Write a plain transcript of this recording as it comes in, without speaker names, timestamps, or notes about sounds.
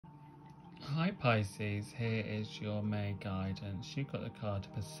Hi Pisces, here is your May guidance. You've got the card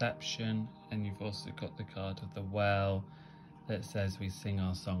of perception and you've also got the card of the well that says we sing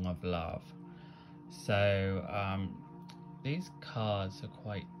our song of love. So these cards are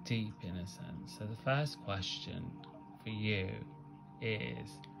quite deep in a sense. So the first question for you is,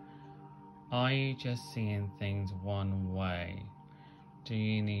 are you just seeing things one way? Do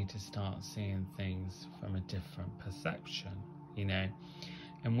you need to start seeing things from a different perception,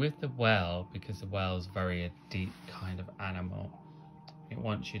 And with the well, because the well is a deep kind of animal, it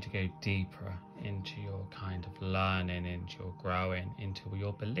wants you to go deeper into your kind of learning, into your growing, into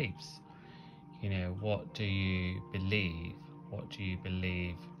your beliefs. What do you believe? What do you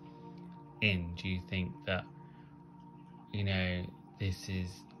believe in? Do you think that, this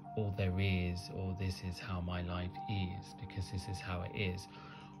is all there is, or this is how my life is because this is how it is?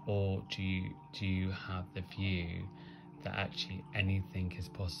 Or do you have the view that actually anything is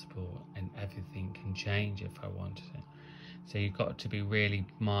possible and everything can change if I wanted it? So you've got to be really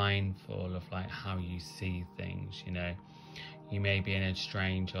mindful of how you see things. You may be in a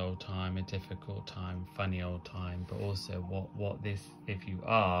strange old time, a difficult time, funny old time, but also if you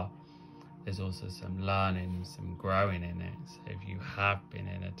are, there's also some learning, some growing in it. So if you have been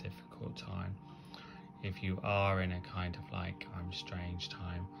in a difficult time, if you are in a kind of strange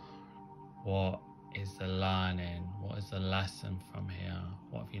time, what is the learning? What is the lesson from here?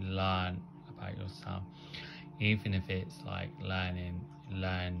 What have you learned about yourself? Even if it's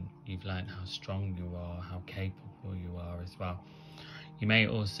you've learned how strong you are, how capable you are as well. You may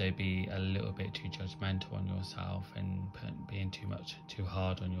also be a little bit too judgmental on yourself and being too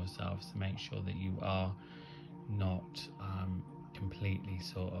hard on yourself. So make sure that you are not completely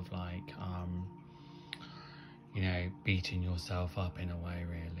beating yourself up in a way,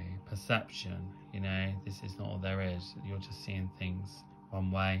 really. Perception, this is not all there is. You're just seeing things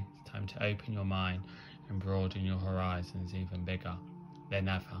one way. It's time to open your mind and broaden your horizons even bigger than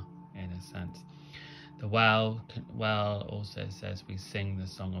ever, in a sense. The well also says we sing the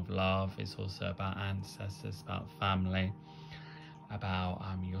song of love. It's also about ancestors, about family, about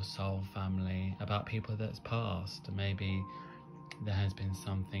your soul family, about people that's passed. Maybe there has been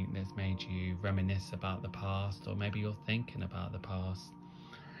something that's made you reminisce about the past, or maybe you're thinking about the past.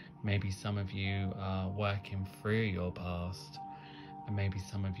 Maybe some of you are working through your past, and maybe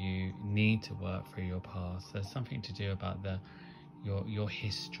some of you need to work through your past. There's something to do about your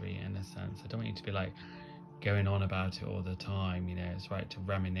history, in a sense. I don't want you to be going on about it all the time. It's right to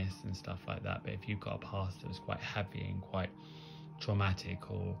reminisce and stuff like that, but if you've got a past that was quite heavy and quite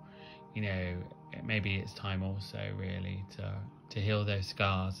traumatic, or maybe it's time also really to heal those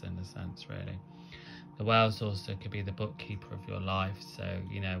scars, in a sense, really. The wells also could be the bookkeeper of your life. So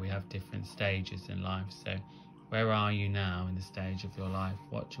we have different stages in life. So where are you now in the stage of your life?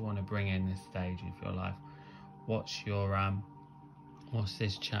 What do you want to bring in this stage of your life? What's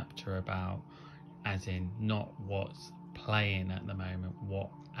this chapter about, as in not what's playing at the moment,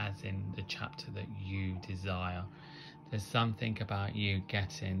 what as in the chapter that you desire. There's something about you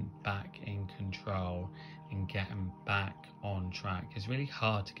getting back in control and getting back on track. It's really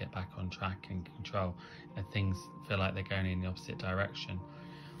hard to get back on track and control, and things feel like they're going in the opposite direction.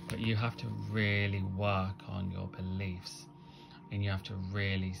 But you have to really work on your beliefs, and you have to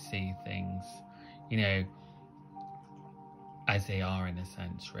really see things, as they are, in a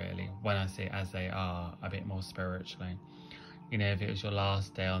sense, really. When I say as they are, a bit more spiritually. If it was your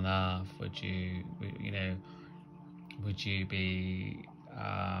last day on earth, would you be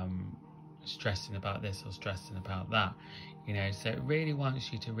stressing about this or stressing about that? So it really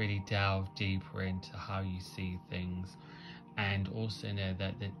wants you to really delve deeper into how you see things, and also know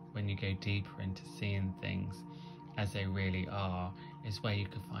that when you go deeper into seeing things as they really are, is where you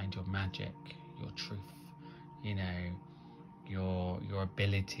can find your magic, your truth, your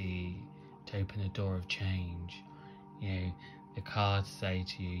ability to open a door of change. The cards say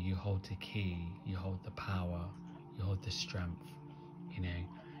to you, you hold the key, you hold the power, you hold the strength.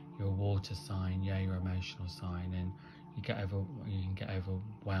 You're a water sign, you're emotional sign, and you can get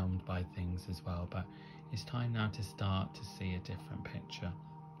overwhelmed by things as well. But it's time now to start to see a different picture,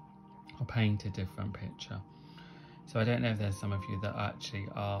 or paint a different picture. So I don't know if there's some of you that actually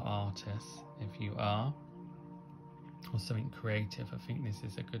are artists. If you are, or something creative, I think this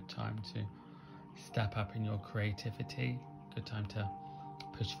is a good time to step up in your creativity. Good time to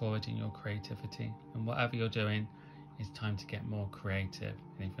push forward in your creativity, and whatever you're doing, it's time to get more creative.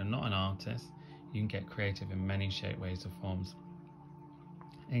 And if you're not an artist, you can get creative in many shapes, ways, or forms.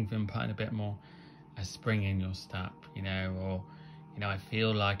 Even putting a bit more a spring in your step, or I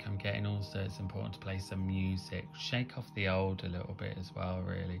feel like I'm getting also, it's important to play some music, shake off the old a little bit as well,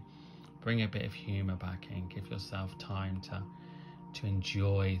 really. bring a bit of humour back in, give yourself time to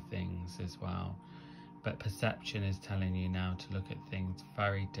enjoy things as well. But perception is telling you now to look at things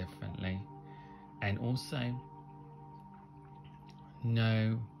very differently, and also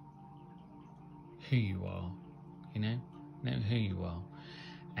know who you are, know who you are,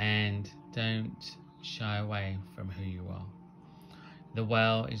 and don't shy away from who you are. The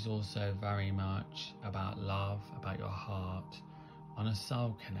well is also very much about love, about your heart, on a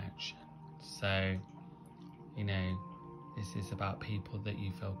soul connection. So, this is about people that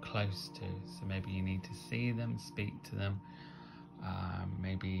you feel close to. So maybe you need to see them, speak to them.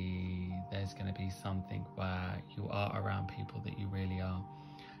 Maybe there's going to be something where you are around people that you really are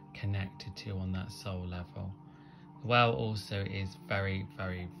connected to on that soul level. The well also is very,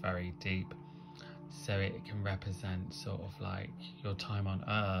 very, very deep. So it can represent sort of like your time on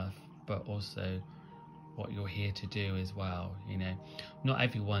earth, but also what you're here to do as well. Not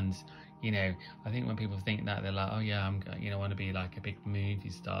everyone's, I think when people think that, they're like, oh yeah, I want to be like a big movie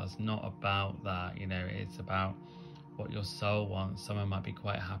star. It's not about that. It's about what your soul wants. Someone might be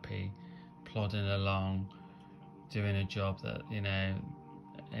quite happy plodding along, doing a job that,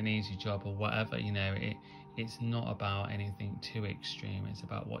 an easy job or whatever. It's not about anything too extreme. It's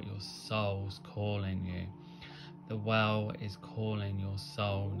about what your soul's calling you. The well is calling your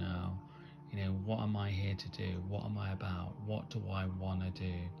soul now. What am I here to do? What am I about? What do I want to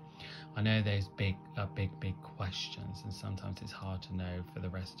do? I know there's big questions, and sometimes it's hard to know for the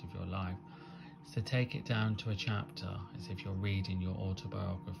rest of your life. So take it down to a chapter, as if you're reading your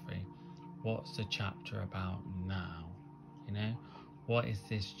autobiography. What's the chapter about now? What is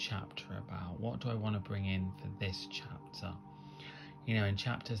this chapter about? What do I want to bring in for this chapter? And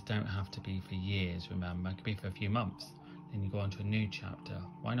chapters don't have to be for years, remember. It could be for a few months. Then you go on to a new chapter.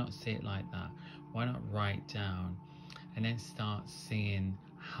 Why not see it like that? Why not write down and then start seeing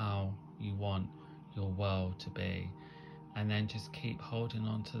how you want your world to be, and then just keep holding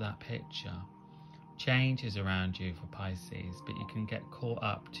on to that picture. Change is around you for Pisces, but you can get caught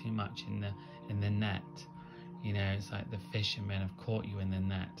up too much in the net. It's like the fishermen have caught you in the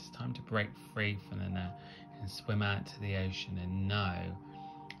net. It's time to break free from the net and swim out to the ocean and know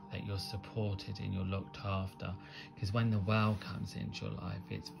that you're supported and you're looked after. Because when the well comes into your life,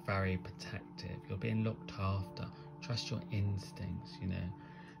 it's very protective. You're being looked after. Trust your instincts,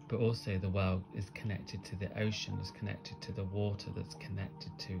 But also the well is connected to the ocean, is connected to the water, that's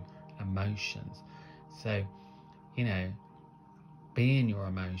connected to emotions. So, be in your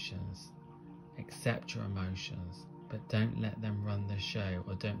emotions, accept your emotions, but don't let them run the show,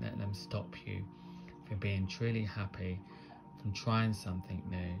 or don't let them stop you from being truly happy, from trying something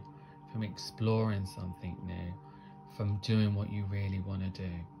new, from exploring something new, from doing what you really want to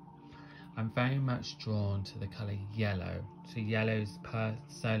do. I'm very much drawn to the colour yellow. So yellow's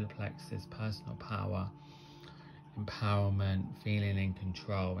solar plexus, personal power, empowerment, feeling in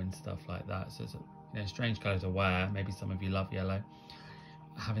control and stuff like that. So it's strange colour to wear. Maybe some of you love yellow.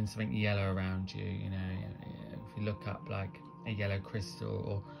 Having something yellow around you, if you look up like a yellow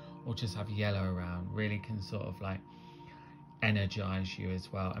crystal or just have yellow around, really can sort of like energize you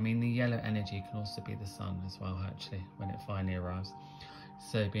as well. I mean, the yellow energy can also be the sun as well, actually, when it finally arrives.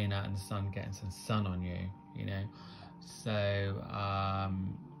 So being out in the sun, getting some sun on you, so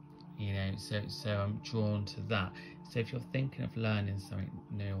so I'm drawn to that. So if you're thinking of learning something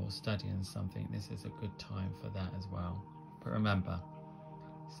new or studying something, this is a good time for that as well. But remember,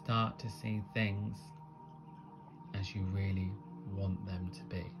 start to see things as you really want them to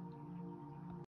be.